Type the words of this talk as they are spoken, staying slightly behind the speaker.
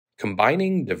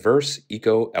Combining diverse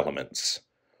eco-elements.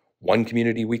 One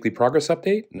Community Weekly Progress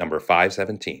Update, number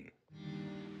 517.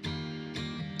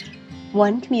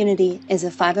 One Community is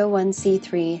a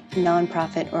 501c3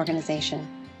 nonprofit organization.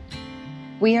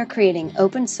 We are creating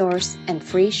open source and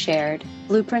free shared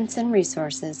blueprints and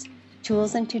resources,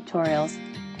 tools and tutorials,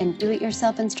 and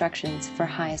do-it-yourself instructions for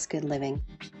highest good living.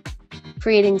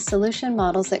 Creating solution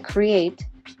models that create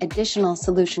additional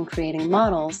solution creating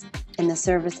models in the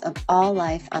service of all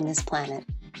life on this planet.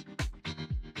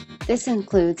 This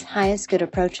includes highest good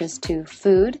approaches to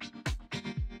food,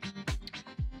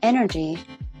 energy,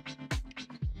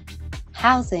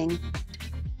 housing,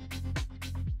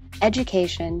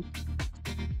 education,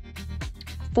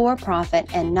 for-profit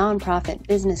and non-profit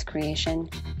business creation,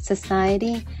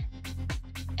 society,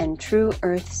 and true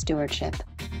earth stewardship.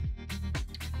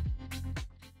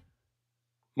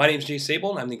 My name is Jay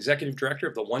Sable, and I'm the Executive Director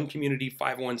of the One Community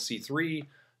 501c3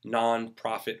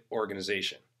 nonprofit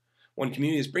organization. One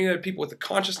Community is bringing together people with the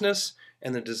consciousness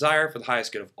and the desire for the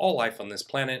highest good of all life on this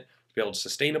planet to build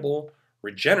sustainable,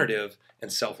 regenerative,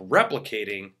 and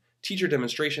self-replicating teacher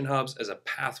demonstration hubs as a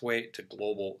pathway to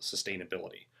global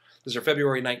sustainability. This is our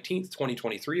February 19th,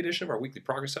 2023 edition of our Weekly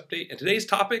Progress Update, and today's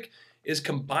topic is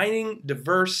combining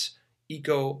diverse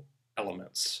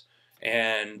eco-elements.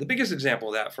 And the biggest example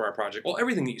of that for our project, well,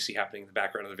 everything that you see happening in the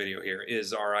background of the video here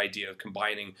is our idea of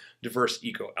combining diverse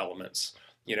eco-elements.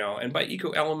 And by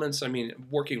eco-elements, I mean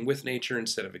working with nature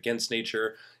instead of against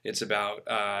nature. It's about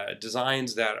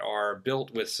designs that are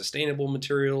built with sustainable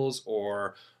materials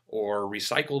or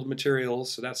recycled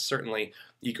materials. So that's certainly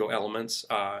eco-elements.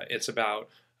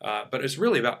 But it's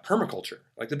really about permaculture.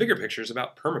 Like the bigger picture is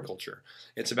about permaculture.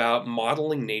 It's about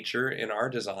modeling nature in our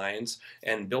designs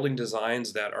and building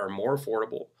designs that are more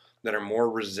affordable, that are more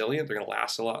resilient, they're going to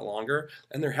last a lot longer,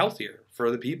 and they're healthier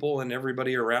for the people and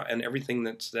everybody around and everything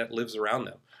that lives around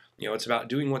them. It's about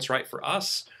doing what's right for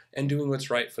us and doing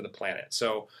what's right for the planet.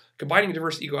 So combining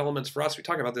diverse eco-elements for us, we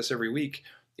talk about this every week,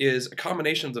 is a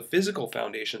combination of the physical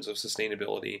foundations of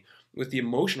sustainability with the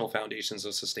emotional foundations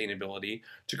of sustainability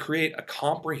to create a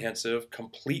comprehensive,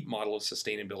 complete model of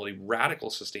sustainability, radical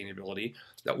sustainability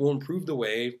that will improve the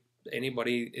way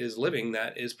anybody is living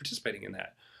that is participating in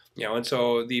that. And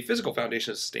so the physical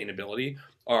foundations of sustainability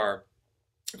are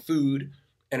food,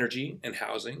 energy, and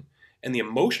housing. And the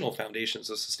emotional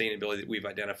foundations of sustainability that we've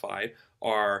identified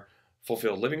are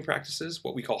fulfilled living practices,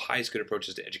 what we call highest good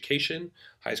approaches to education,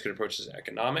 highest good approaches to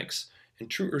economics, and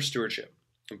true earth stewardship.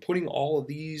 And putting all of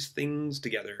these things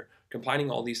together, combining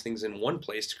all these things in one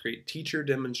place to create teacher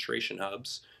demonstration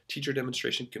hubs, teacher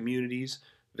demonstration communities,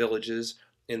 villages,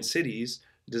 and cities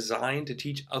designed to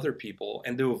teach other people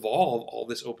and to evolve all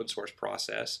this open source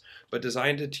process, but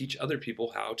designed to teach other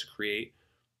people how to create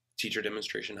teacher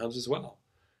demonstration hubs as well.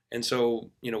 And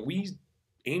so, we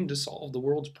aim to solve the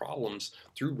world's problems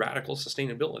through radical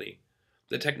sustainability.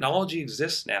 The technology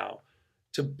exists now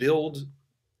to build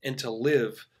and to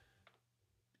live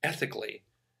ethically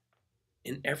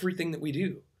in everything that we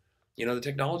do. The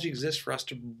technology exists for us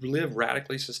to live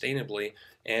radically sustainably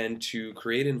and to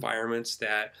create environments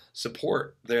that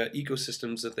support the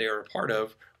ecosystems that they are a part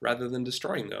of rather than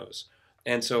destroying those.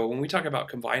 And so when we talk about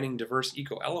combining diverse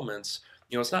eco-elements,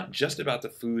 it's not just about the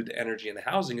food, the energy, and the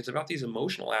housing. It's about these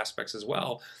emotional aspects as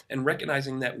well, and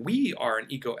recognizing that we are an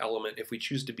eco-element if we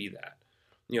choose to be that.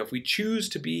 If we choose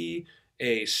to be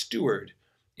a steward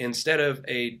instead of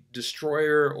a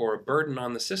destroyer or a burden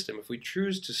on the system, if we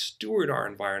choose to steward our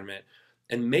environment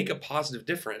and make a positive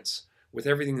difference with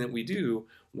everything that we do,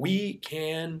 we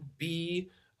can be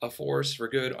a force for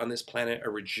good on this planet, a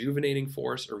rejuvenating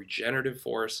force, a regenerative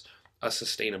force, a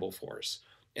sustainable force.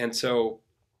 And so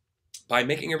by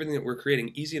making everything that we're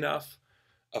creating easy enough,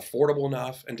 affordable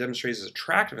enough, and demonstrated as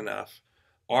attractive enough,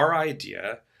 our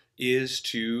idea is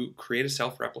to create a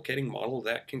self-replicating model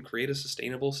that can create a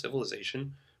sustainable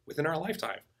civilization within our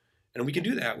lifetime. And we can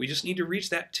do that. We just need to reach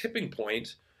that tipping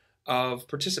point of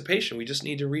participation. We just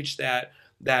need to reach that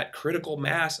critical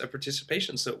mass of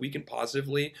participation so that we can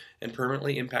positively and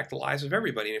permanently impact the lives of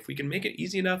everybody. And if we can make it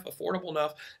easy enough, affordable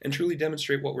enough, and truly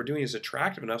demonstrate what we're doing is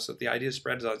attractive enough so that the idea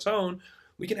spreads on its own,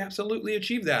 we can absolutely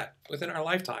achieve that within our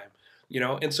lifetime.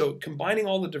 And so combining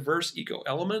all the diverse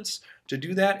eco-elements to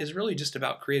do that is really just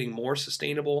about creating more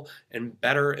sustainable and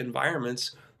better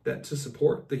environments that to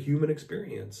support the human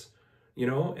experience.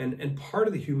 And part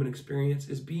of the human experience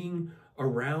is being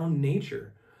around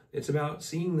nature. It's about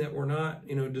seeing that we're not,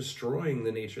 destroying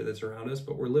the nature that's around us,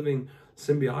 but we're living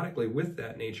symbiotically with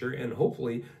that nature and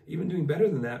hopefully even doing better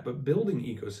than that, but building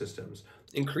ecosystems,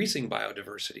 increasing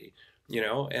biodiversity,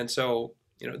 and so,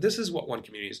 this is what One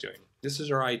Community is doing. This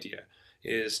is our idea.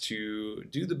 is to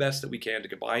do the best that we can to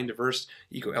combine diverse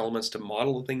eco-elements to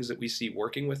model the things that we see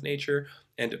working with nature,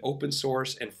 and to open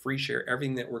source and free share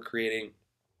everything that we're creating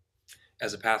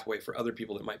as a pathway for other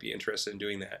people that might be interested in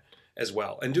doing that as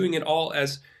well. And doing it all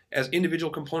as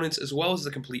individual components as well as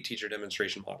the complete teacher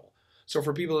demonstration model. So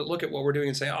for people that look at what we're doing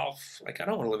and say, oh, like I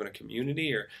don't want to live in a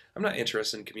community, or I'm not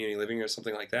interested in community living or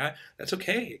something like that, that's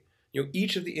okay.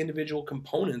 Each of the individual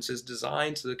components is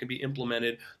designed so that it can be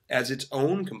implemented as its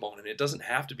own component. It doesn't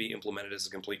have to be implemented as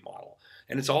a complete model.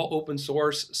 And it's all open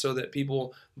source so that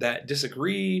people that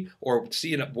disagree or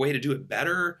see a way to do it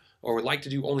better or would like to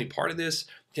do only part of this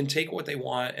can take what they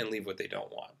want and leave what they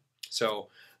don't want. So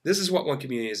this is what One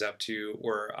Community is up to.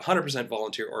 We're a 100%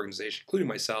 volunteer organization, including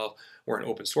myself. We're an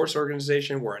open source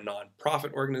organization. We're a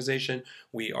nonprofit organization.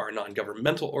 We are a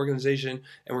non-governmental organization.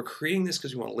 And we're creating this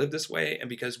because we want to live this way and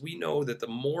because we know that the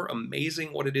more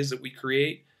amazing what it is that we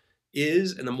create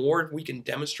is, and the more we can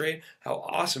demonstrate how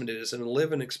awesome it is and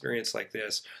live an experience like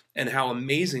this, and how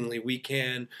amazingly we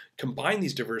can combine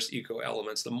these diverse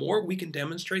eco-elements, the more we can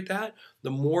demonstrate that, the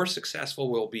more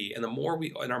successful we'll be. And the more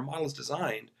and our model is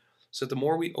designed so the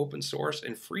more we open source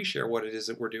and free share what it is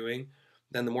that we're doing,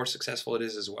 then the more successful it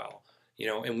is as well.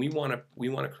 And we want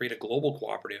to create a global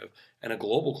cooperative and a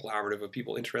global collaborative of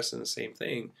people interested in the same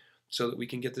thing so that we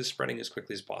can get this spreading as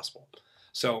quickly as possible.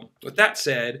 So with that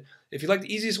said, if you'd like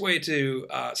the easiest way to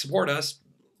support us,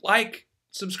 like,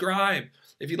 subscribe.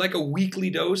 If you'd like a weekly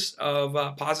dose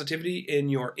of positivity in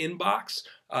your inbox,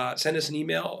 send us an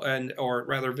email or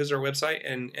rather visit our website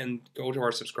and go to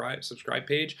our subscribe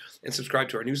page and subscribe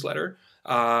to our newsletter.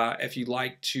 If you'd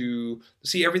like to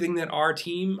see everything that our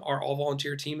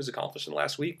all-volunteer team has accomplished in the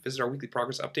last week, visit our weekly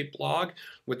progress update blog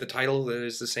with the title that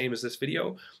is the same as this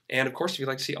video. And of course, if you'd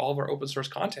like to see all of our open source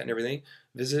content and everything,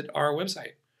 visit our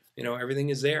website. Everything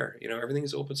is there. Everything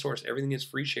is open source. Everything is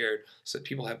free shared so that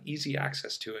people have easy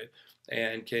access to it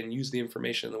and can use the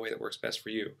information in the way that works best for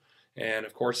you. And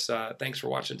of course, thanks for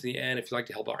watching to the end. If you'd like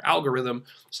to help our algorithm,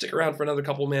 stick around for another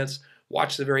couple of minutes,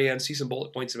 watch the very end, see some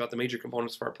bullet points about the major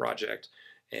components of our project.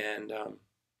 And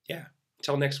yeah,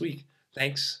 until next week,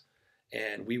 thanks.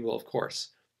 And we will, of course,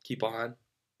 keep on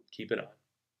keeping on.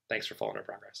 Thanks for following our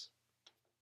progress.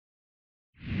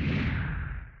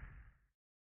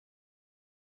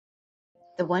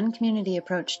 The One Community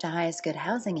approach to highest good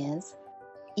housing is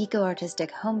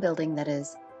eco-artistic home building that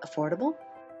is affordable,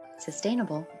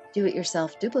 sustainable,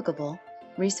 do-it-yourself duplicable,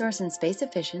 resource and space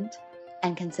efficient,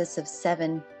 and consists of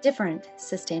 7 different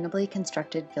sustainably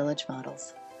constructed village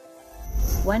models.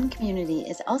 One Community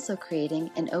is also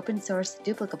creating an open-source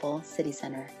duplicable city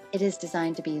center. It is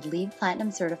designed to be LEED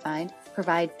Platinum certified,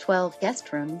 provide 12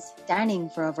 guest rooms, dining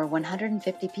for over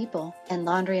 150 people, and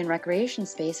laundry and recreation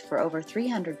space for over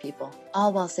 300 people,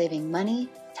 all while saving money,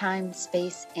 time,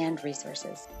 space, and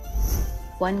resources.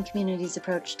 One Community's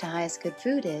approach to highest good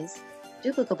food is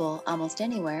duplicable almost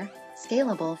anywhere,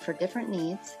 scalable for different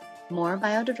needs, more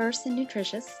biodiverse and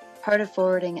nutritious, part of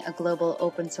forwarding a global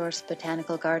open-source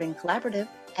botanical garden collaborative,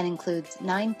 and includes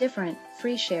 9 different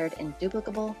free shared and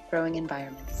duplicable growing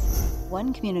environments.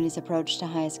 One Community's approach to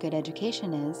highest good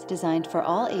education is designed for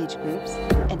all age groups,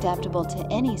 adaptable to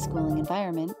any schooling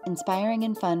environment, inspiring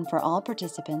and fun for all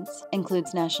participants,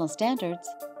 includes national standards,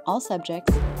 all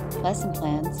subjects, lesson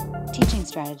plans, teaching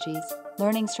strategies,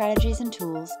 learning strategies and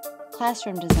tools,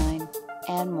 classroom design,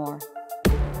 and more.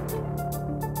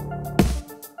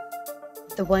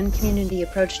 The One Community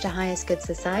approach to highest good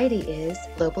society is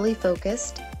globally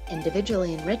focused,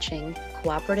 individually enriching,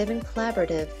 cooperative and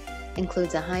collaborative,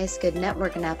 includes a highest good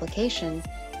network and application,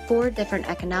 4 different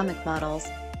economic models,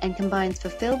 and combines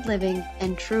fulfilled living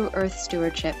and true earth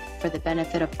stewardship for the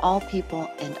benefit of all people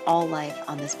and all life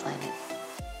on this planet.